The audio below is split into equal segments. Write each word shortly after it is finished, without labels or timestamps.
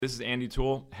This is Andy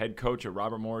Toole, head coach at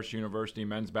Robert Morris University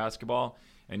men's basketball,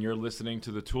 and you're listening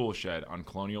to the Toole Shed on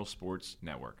Colonial Sports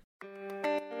Network.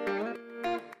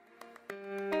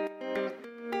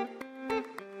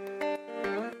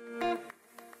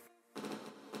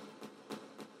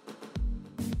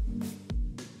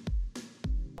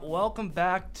 Welcome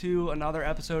back to another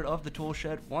episode of the Toole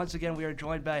Shed. Once again, we are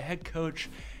joined by head coach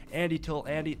Andy Toole.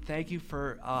 Andy, thank you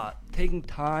for taking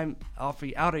time out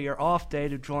of your off day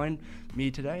to join me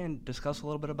today and discuss a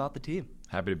little bit about the team.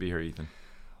 Happy to be here, Ethan.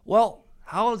 Well,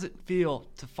 how does it feel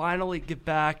to finally get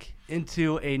back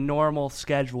into a normal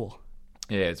schedule?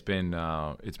 Yeah, it's been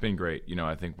great. You know,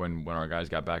 I think when our guys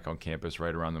got back on campus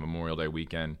right around the Memorial Day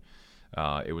weekend,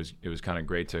 it was kind of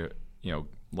great to,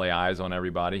 lay eyes on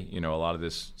everybody. You know, a lot of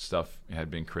this stuff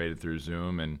had been created through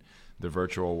Zoom and the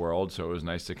virtual world, so it was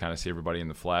nice to kind of see everybody in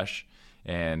the flesh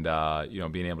and,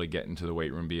 being able to get into the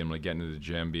weight room, being able to get into the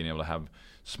gym, being able to have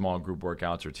small group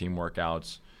workouts or team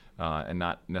workouts and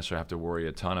not necessarily have to worry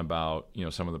a ton about,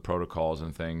 some of the protocols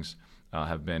and things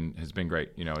has been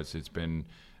great. It's been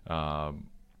I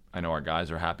know our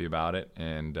guys are happy about it,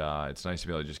 and it's nice to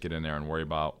be able to just get in there and worry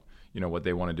about, what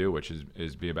they want to do, which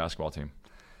is be a basketball team.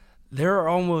 There are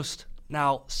almost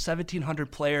now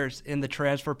 1,700 players in the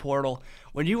transfer portal.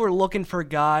 When you were looking for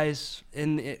guys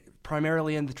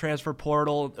primarily in the transfer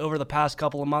portal over the past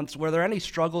couple of months, were there any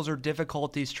struggles or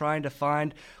difficulties trying to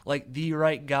find the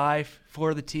right guy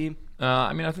for the team?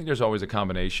 I think there's always a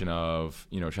combination of,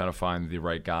 trying to find the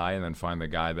right guy and then find the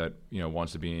guy that,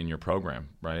 wants to be in your program,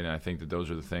 right? And I think that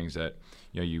those are the things that,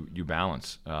 you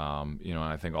balance. And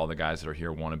I think all the guys that are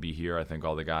here want to be here. I think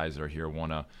all the guys that are here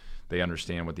they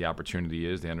understand what the opportunity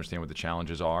is, they understand what the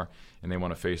challenges are, and they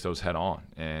want to face those head on.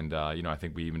 And, I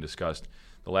think we even discussed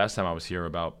the last time I was here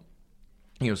about,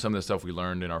 some of the stuff we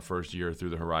learned in our first year through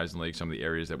the Horizon League, some of the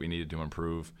areas that we needed to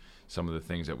improve, some of the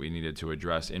things that we needed to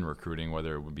address in recruiting,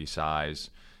 whether it would be size,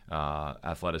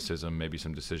 athleticism, maybe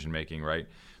some decision-making, right?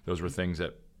 Those were things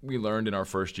that we learned in our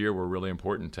first year were really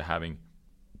important to having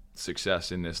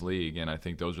success in this league. And I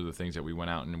think those are the things that we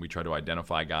went out and we tried to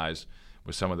identify guys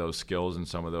with some of those skills and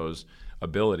some of those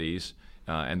abilities.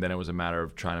 And then it was a matter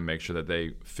of trying to make sure that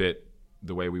they fit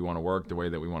the way we want to work, the way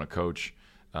that we want to coach,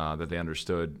 that they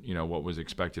understood, what was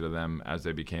expected of them as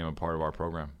they became a part of our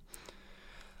program.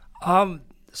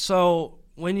 So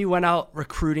when you went out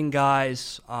recruiting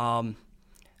guys,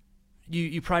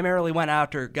 you primarily went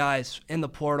after guys in the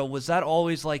portal. Was that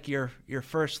always your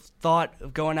first thought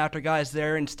of going after guys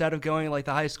there instead of going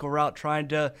the high school route, trying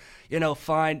to,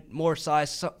 find more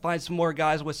size, find some more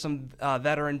guys with some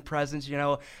veteran presence,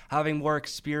 having more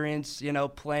experience,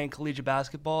 playing collegiate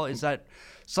basketball? Is that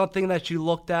something that you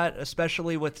looked at,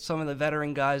 especially with some of the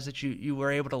veteran guys that you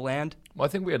were able to land? Well, I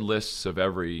think we had lists of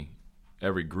every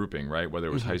grouping, right? Whether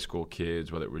it was high school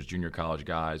kids, whether it was junior college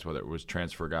guys, whether it was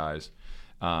transfer guys.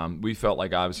 We felt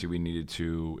like obviously we needed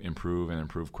to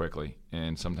improve quickly.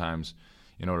 And sometimes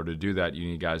in order to do that, you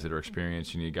need guys that are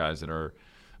experienced. You need guys that are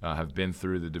have been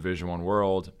through the Division I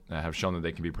world, have shown that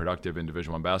they can be productive in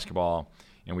Division I basketball.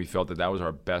 And we felt that was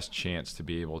our best chance to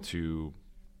be able to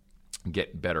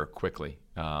get better quickly.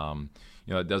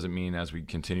 It doesn't mean as we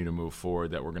continue to move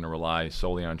forward that we're going to rely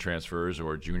solely on transfers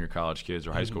or junior college kids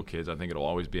or high school kids. I think it'll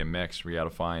always be a mix. We got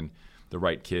to find the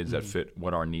right kids that fit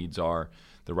what our needs are,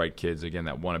 the right kids, again,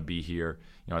 that want to be here.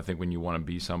 I think when you want to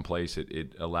be someplace,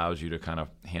 it allows you to kind of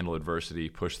handle adversity,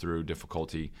 push through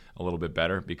difficulty a little bit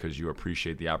better because you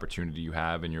appreciate the opportunity you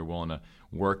have and you're willing to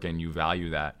work and you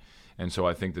value that. And so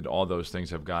I think that all those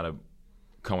things have got to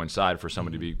coincide for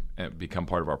somebody to become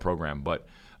part of our program. But,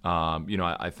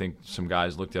 I think some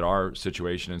guys looked at our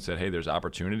situation and said, hey, there's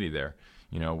opportunity there.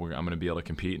 I'm going to be able to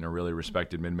compete in a really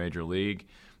respected mid-major league.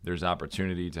 There's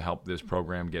opportunity to help this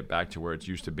program get back to where it's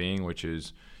used to being, which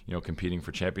is, competing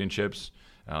for championships.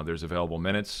 There's available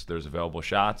minutes, there's available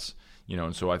shots,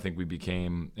 and so I think we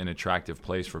became an attractive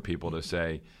place for people to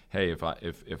say, hey,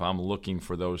 if I'm looking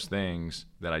for those things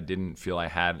that I didn't feel I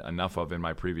had enough of in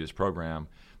my previous program,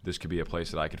 this could be a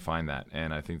place that I could find that.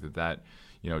 And I think that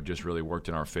just really worked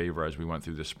in our favor as we went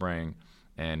through the spring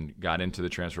and got into the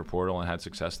transfer portal and had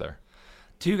success there.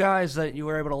 Two guys that you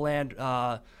were able to land,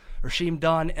 Rasheem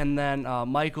Dunn and then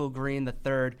Michael Green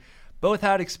III, both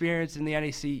had experience in the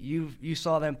NEC. You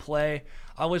saw them play.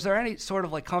 Was there any sort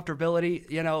of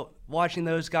comfortability, watching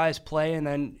those guys play and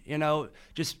then,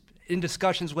 just in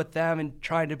discussions with them and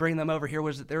trying to bring them over here?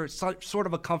 Was there sort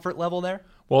of a comfort level there?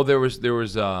 Well, there was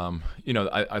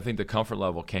I think the comfort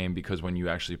level came because when you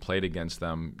actually played against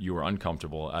them, you were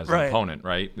uncomfortable as an opponent,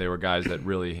 right? They were guys that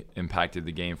really impacted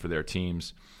the game for their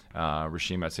teams.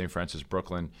 Rasheem at St. Francis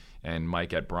Brooklyn and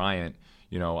Mike at Bryant,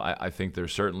 I think there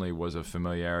certainly was a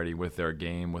familiarity with their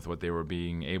game, with what they were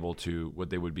being able to, what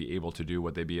they would be able to do,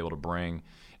 what they'd be able to bring.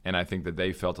 And I think that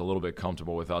they felt a little bit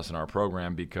comfortable with us in our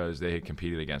program because they had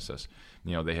competed against us.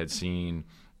 They had seen,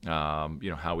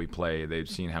 how we play. They've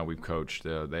seen how we've coached.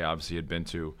 They obviously had been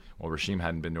to, Rasheem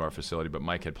hadn't been to our facility, but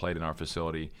Mike had played in our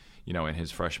facility, in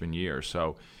his freshman year.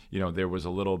 So, there was a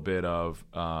little bit of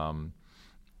a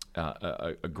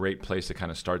great place to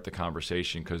kind of start the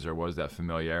conversation because there was that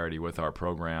familiarity with our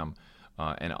program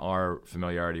and our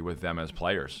familiarity with them as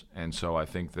players. And so I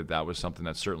think that was something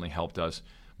that certainly helped us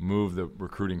move the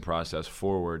recruiting process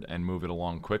forward and move it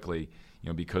along quickly,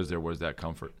 because there was that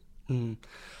comfort.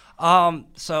 Mm-hmm.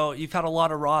 So you've had a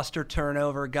lot of roster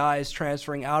turnover, guys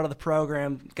transferring out of the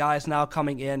program, guys now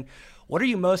coming in. What are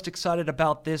you most excited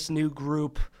about this new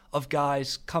group of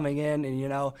guys coming in?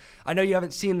 And, I know you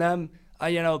haven't seen them,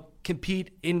 compete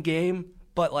in game,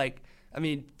 but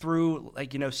through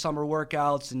summer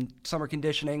workouts and summer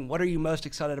conditioning, what are you most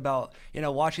excited about,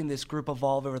 watching this group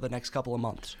evolve over the next couple of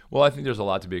months? Well, I think there's a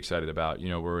lot to be excited about.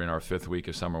 We're in our 5th week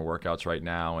of summer workouts right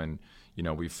now, and,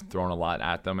 we've thrown a lot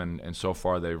at them, and so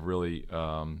far they've really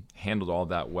handled all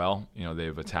that well.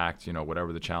 They've attacked,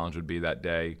 whatever the challenge would be that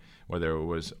day, whether it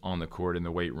was on the court, in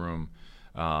the weight room.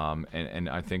 And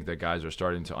I think that guys are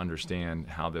starting to understand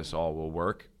how this all will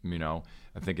work.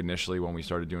 I think initially when we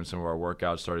started doing some of our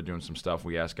workouts, started doing some stuff,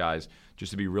 we asked guys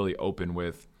just to be really open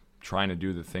with trying to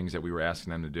do the things that we were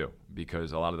asking them to do,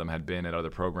 because a lot of them had been at other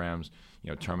programs.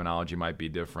 Terminology might be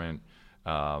different,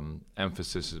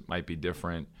 emphasis might be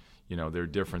different. There are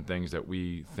different things that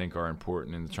we think are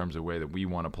important in terms of the way that we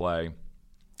want to play.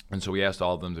 And so we asked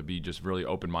all of them to be just really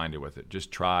open-minded with it. Just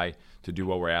try to do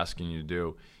what we're asking you to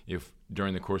do. If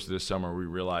during the course of this summer we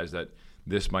realize that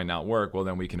this might not work, well,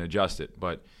 then we can adjust it.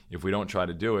 But if we don't try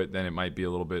to do it, then it might be a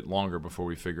little bit longer before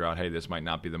we figure out, hey, this might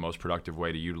not be the most productive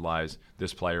way to utilize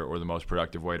this player or the most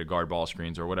productive way to guard ball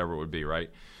screens or whatever it would be, right?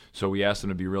 So we asked them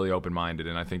to be really open-minded,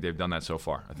 and I think they've done that so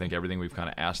far. I think everything we've kind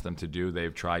of asked them to do,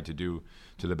 they've tried to do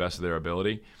to the best of their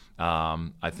ability.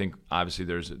 I think obviously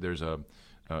there's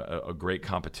a great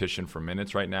competition for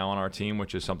minutes right now on our team,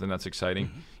 which is something that's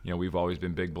exciting. Mm-hmm. We've always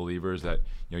been big believers that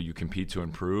you compete to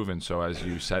improve, and so as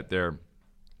we sit there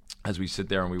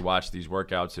and we watch these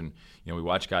workouts and we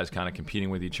watch guys kind of competing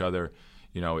with each other,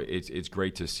 it's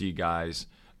great to see guys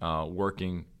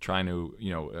working, trying to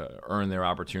earn their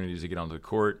opportunities to get onto the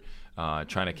court,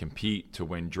 trying to compete to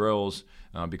win drills,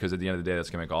 because at the end of the day, that's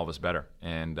going to make all of us better.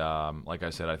 And like I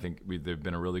said, I think they've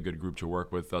been a really good group to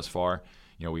work with thus far.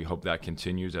 We hope that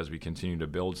continues as we continue to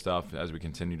build stuff, as we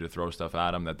continue to throw stuff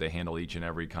at them, that they handle each and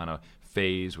every kind of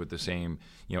phase with the same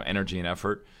energy and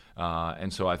effort.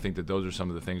 And so I think that those are some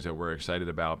of the things that we're excited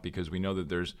about, because we know that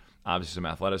there's obviously some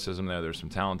athleticism there, there's some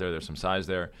talent there, there's some size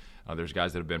there. There's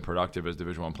guys that have been productive as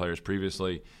Division I players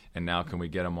previously, and now can we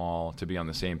get them all to be on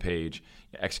the same page,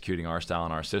 executing our style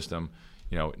and our system,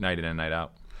 night in and night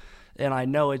out. And I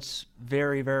know it's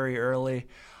very, very early,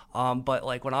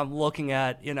 but when I'm looking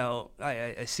at,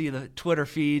 I see the Twitter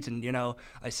feeds and,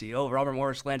 I see, Robert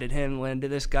Morris landed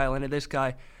this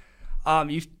guy.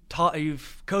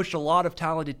 You've coached a lot of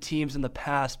talented teams in the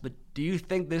past, but do you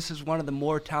think this is one of the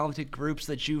more talented groups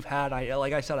that you've had?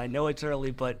 Like I said, I know it's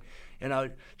early, but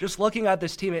just looking at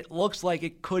this team, it looks like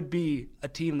it could be a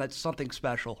team that's something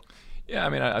special.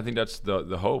 Yeah, I think that's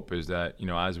the hope, is that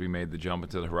as we made the jump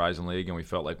into the Horizon League and we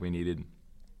felt like we needed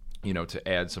to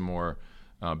add some more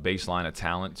baseline of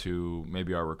talent to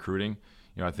maybe our recruiting.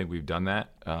 I think we've done that.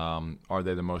 Are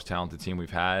they the most talented team we've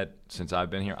had since I've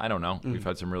been here? I don't know. Mm-hmm. We've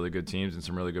had some really good teams and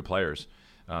some really good players.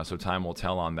 So time will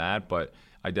tell on that. But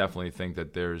I definitely think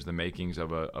that there's the makings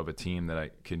of a team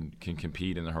that can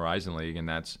compete in the Horizon League, and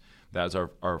that's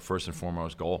our first and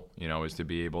foremost goal. Is to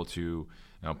be able to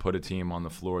put a team on the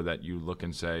floor that you look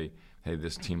and say, hey,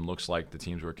 this team looks like the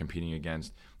teams we're competing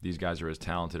against. These guys are as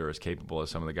talented or as capable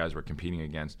as some of the guys we're competing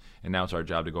against. And now it's our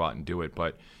job to go out and do it.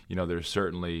 But, there's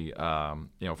certainly,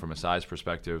 from a size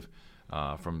perspective,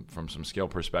 from some skill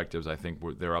perspectives, I think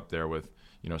they're up there with,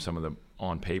 some of the,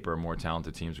 on paper, more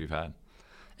talented teams we've had.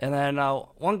 And then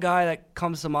one guy that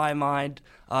comes to my mind,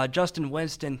 Justin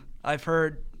Winston. I've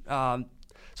heard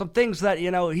some things that,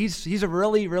 he's a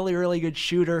really, really, really good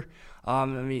shooter.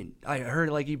 I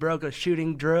heard he broke a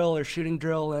shooting drill in a shooting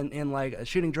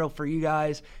drill for you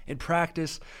guys in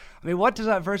practice. What does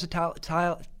that versatile?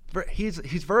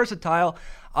 He's versatile,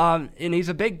 and he's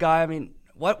a big guy.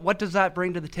 What does that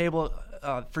bring to the table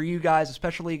for you guys,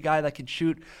 especially a guy that can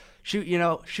shoot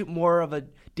more of a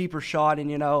deeper shot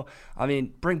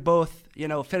and bring both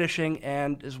finishing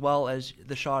and as well as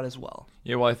the shot as well.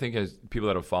 Yeah, well, I think as people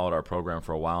that have followed our program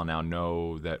for a while now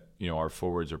know that our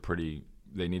forwards are pretty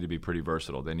need to be pretty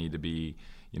versatile. They need to be,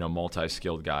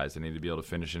 multi-skilled guys. They need to be able to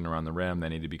finish in around the rim. They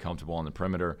need to be comfortable on the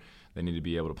perimeter. They need to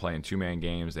be able to play in two-man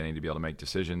games. They need to be able to make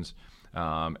decisions.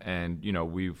 And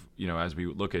as we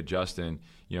look at Justin,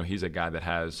 he's a guy that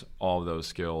has all of those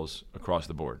skills across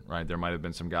the board, right? There might have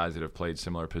been some guys that have played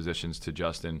similar positions to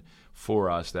Justin for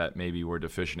us that maybe were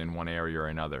deficient in one area or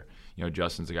another.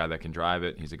 Justin's a guy that can drive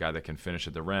it. He's a guy that can finish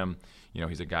at the rim.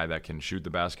 He's a guy that can shoot the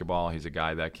basketball. He's a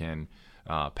guy that can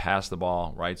pass the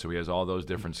ball, right? So he has all those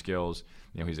different skills.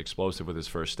 He's explosive with his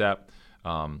first step.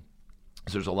 So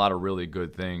there's a lot of really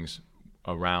good things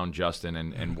around Justin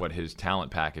and what his talent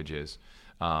package is.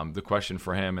 The question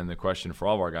for him and the question for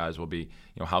all of our guys will be,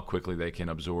 how quickly they can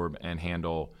absorb and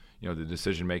handle, the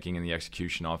decision making and the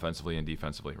execution offensively and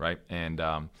defensively, right? And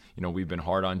we've been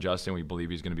hard on Justin. We believe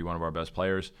he's going to be one of our best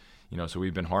players. So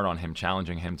we've been hard on him,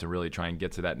 challenging him to really try and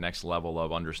get to that next level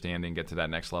of understanding, get to that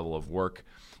next level of work,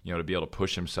 to be able to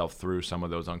push himself through some of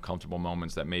those uncomfortable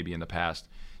moments that maybe in the past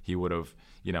he would have,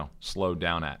 slowed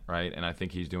down at, right? And I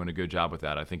think he's doing a good job with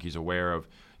that. I think he's aware of,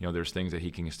 there's things that he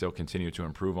can still continue to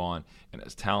improve on. And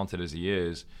as talented as he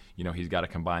is, he's got to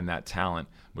combine that talent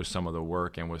with some of the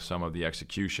work and with some of the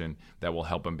execution that will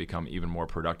help him become even more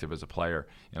productive as a player.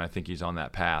 And I think he's on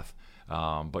that path.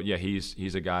 But yeah,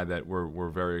 he's a guy that we're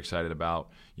very excited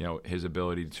about. His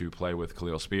ability to play with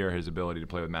Khalil Spear, his ability to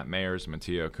play with Matt Mayers,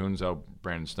 Mattia Kunzo,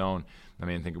 Brandon Stone. I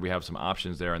think we have some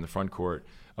options there in the front court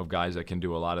of guys that can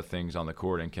do a lot of things on the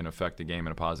court and can affect the game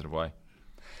in a positive way.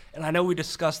 And I know we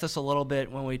discussed this a little bit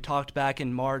when we talked back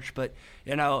in March, but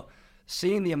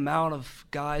seeing the amount of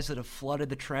guys that have flooded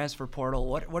the transfer portal,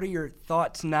 what are your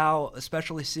thoughts now,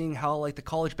 especially seeing how the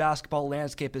college basketball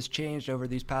landscape has changed over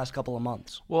these past couple of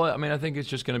months? Well, I think it's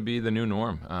just going to be the new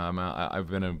norm. I've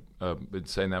been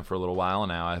saying that for a little while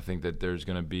now. I think that there's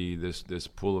going to be this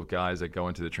pool of guys that go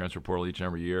into the transfer portal each and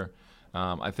every year.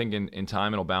 I think in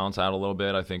time it'll balance out a little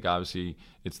bit. I think obviously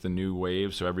it's the new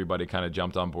wave, so everybody kind of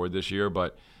jumped on board this year.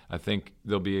 But I think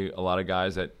there'll be a lot of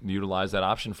guys that utilize that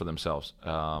option for themselves.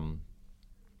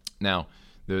 Now,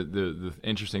 the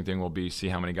interesting thing will be see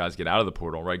how many guys get out of the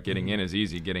portal, right? Getting in is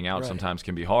easy. Getting out sometimes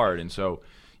can be hard. And so,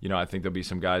 I think there'll be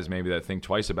some guys maybe that think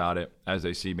twice about it as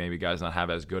they see maybe guys not have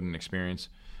as good an experience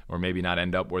or maybe not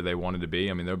end up where they wanted to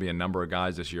be. There'll be a number of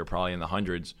guys this year, probably in the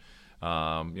hundreds,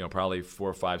 probably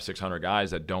 400, 500, 600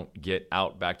 guys that don't get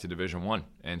out back to Division I.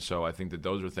 And so I think that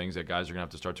those are things that guys are going to have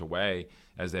to start to weigh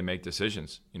as they make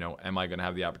decisions. Am I going to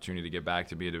have the opportunity to get back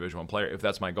to be a Division I player? If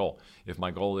that's my goal. If my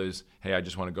goal is, hey, I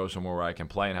just want to go somewhere where I can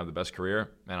play and have the best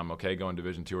career, and I'm okay going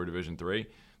Division II or Division III,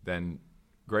 then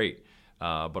great.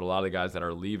 But a lot of the guys that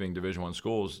are leaving Division I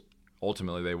schools,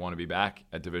 ultimately they want to be back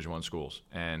at Division I schools.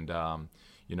 And,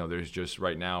 there's just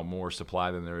right now more supply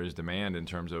than there is demand in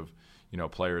terms of,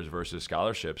 players versus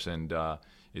scholarships. And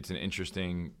it's an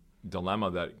interesting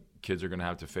dilemma that kids are going to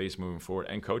have to face moving forward,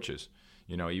 and coaches.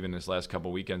 Even this last couple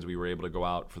of weekends, we were able to go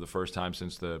out for the first time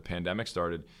since the pandemic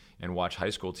started and watch high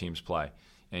school teams play.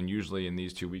 And usually in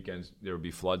these 2 weekends, there would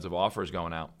be floods of offers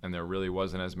going out, and there really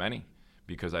wasn't as many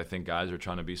because I think guys are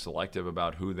trying to be selective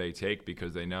about who they take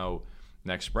because they know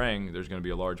next spring there's going to be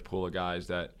a large pool of guys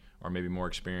that are maybe more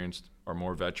experienced or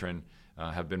more veteran,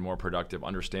 have been more productive,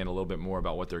 understand a little bit more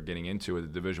about what they're getting into at the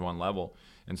Division I level.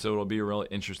 And so it'll be really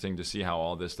interesting to see how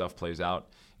all this stuff plays out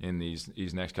in these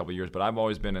next couple of years. But I've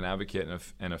always been an advocate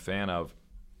and a fan of,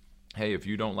 hey, if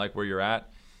you don't like where you're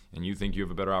at and you think you have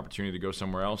a better opportunity to go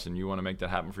somewhere else and you want to make that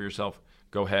happen for yourself,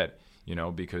 go ahead,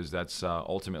 because that's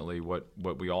ultimately what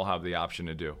we all have the option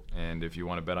to do. And if you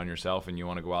want to bet on yourself and you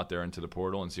want to go out there into the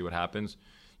portal and see what happens,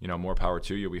 more power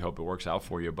to you. We hope it works out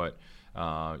for you. But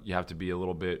you have to be a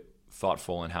little bit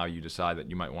thoughtful in how you decide that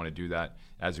you might want to do that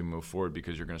as we move forward,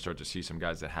 because you're going to start to see some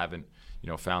guys that haven't,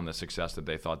 found the success that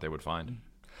they thought they would find.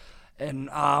 And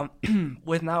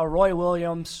with now Roy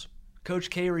Williams, Coach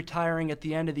K retiring at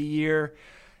the end of the year,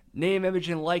 name, image,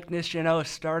 and likeness,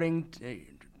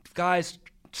 guys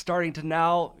starting to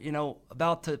now,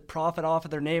 about to profit off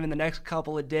of their name in the next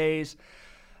couple of days.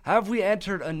 Have we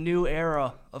entered a new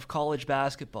era of college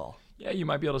basketball? Yeah, you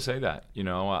might be able to say that.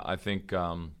 I think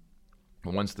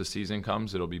once the season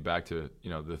comes, it'll be back to,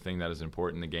 the thing that is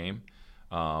important in the game.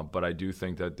 But I do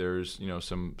think that there's,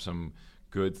 some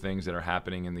good things that are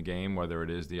happening in the game, whether it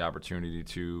is the opportunity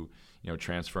to,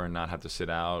 transfer and not have to sit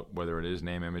out, whether it is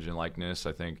name, image, and likeness.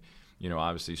 I think,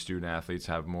 obviously student athletes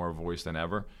have more voice than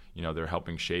ever. They're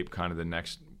helping shape kind of the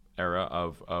next era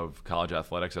of college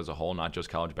athletics as a whole, not just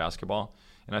college basketball.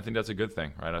 And I think that's a good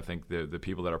thing, right? I think the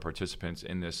people that are participants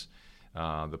in this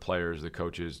the players, the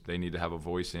coaches, they need to have a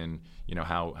voice in,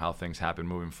 how things happen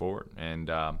moving forward. And,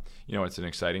 it's an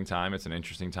exciting time. It's an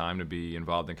interesting time to be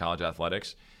involved in college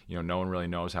athletics. No one really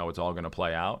knows how it's all going to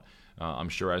play out. I'm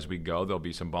sure as we go, there'll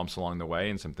be some bumps along the way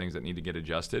and some things that need to get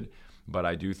adjusted. But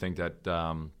I do think that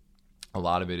a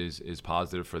lot of it is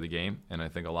positive for the game. And I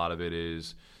think a lot of it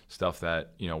is stuff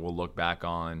that, we'll look back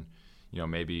on,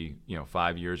 maybe,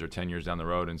 5 years or 10 years down the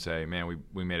road and say, man,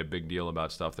 we made a big deal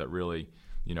about stuff that really,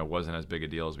 wasn't as big a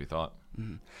deal as we thought.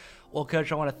 Mm-hmm. Well,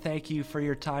 Coach, I want to thank you for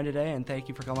your time today, and thank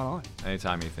you for coming on.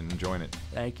 Anytime, Ethan. Enjoying it.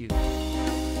 Thank you.